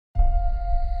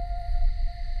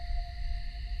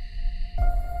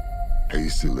I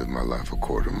used to live my life a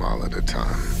quarter mile at a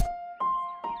time.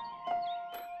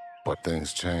 But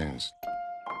things changed.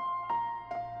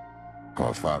 I'm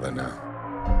a father now.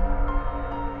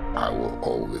 I will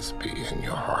always be in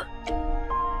your heart.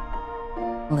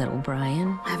 Little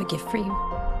Brian, I have a gift for you.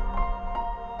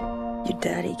 Your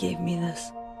daddy gave me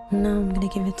this. No, I'm gonna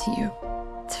give it to you.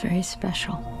 It's very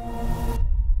special.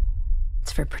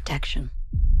 It's for protection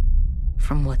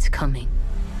from what's coming.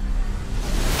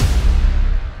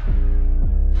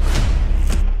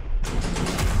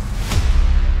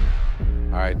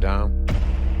 All right, Dom.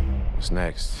 What's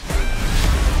next?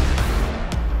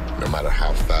 No matter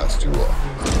how fast you are,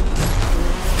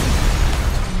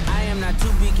 I am not to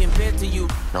be compared to you.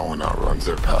 no one outruns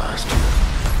their past.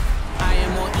 I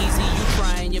am more easy, you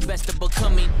trying your best to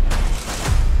become me.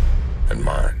 And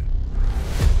mine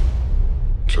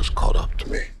just caught up to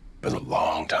me. Been a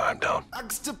long time, Dom.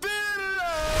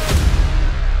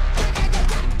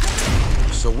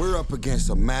 So we're up against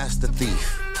a master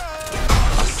thief,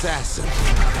 assassin,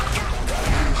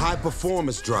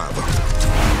 high-performance driver.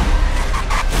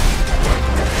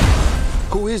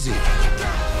 Who is he?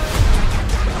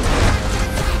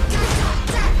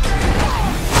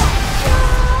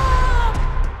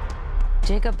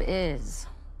 Jacob is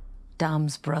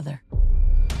Dom's brother.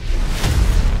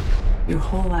 Your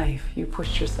whole life, you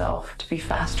pushed yourself to be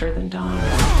faster than Dom,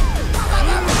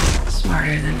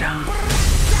 smarter than Dom,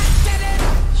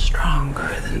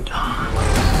 stronger than Dom.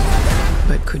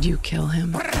 But could you kill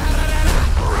him?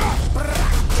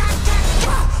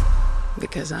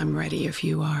 Because I'm ready if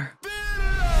you are.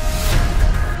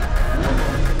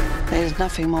 There's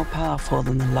nothing more powerful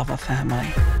than the love of family.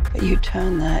 But you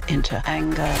turn that into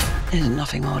anger, there's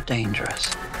nothing more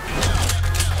dangerous.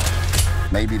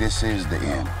 Maybe this is the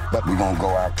end, but we're gonna go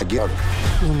out together.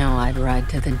 You know I'd ride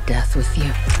to the death with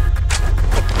you.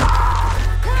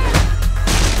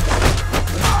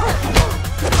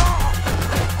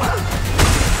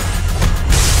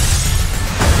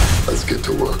 Let's get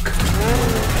to work.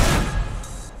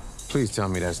 Please tell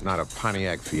me that's not a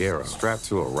Pontiac Fiero strapped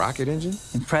to a rocket engine?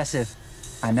 Impressive.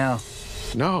 I know.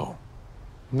 No.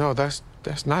 No, that's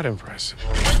not impressive.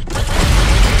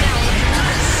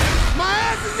 My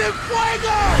ass is in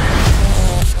fuego!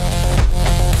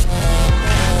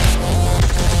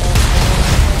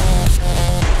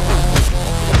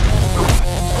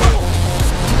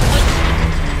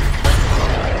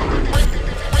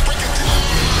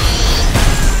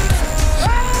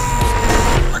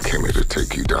 I came here to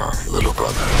take you down, little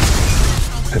brother.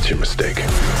 That's your mistake.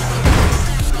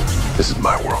 This is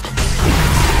my world.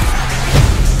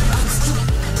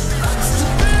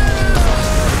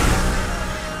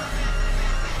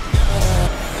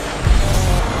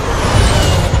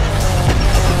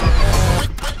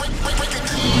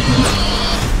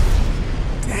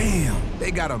 They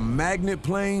got a magnet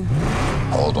plane?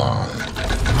 Hold on.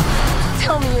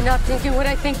 Tell me you're not thinking what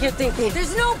I think you're thinking.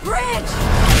 There's no bridge!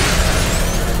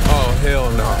 Oh, hell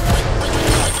no.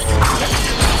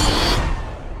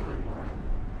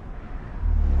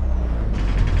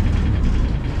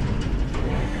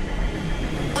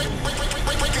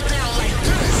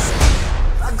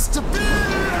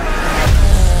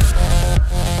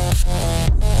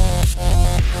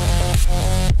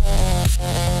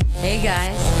 Hey,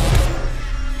 guys.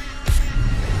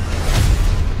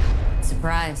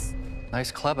 Surprise.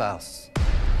 Nice clubhouse.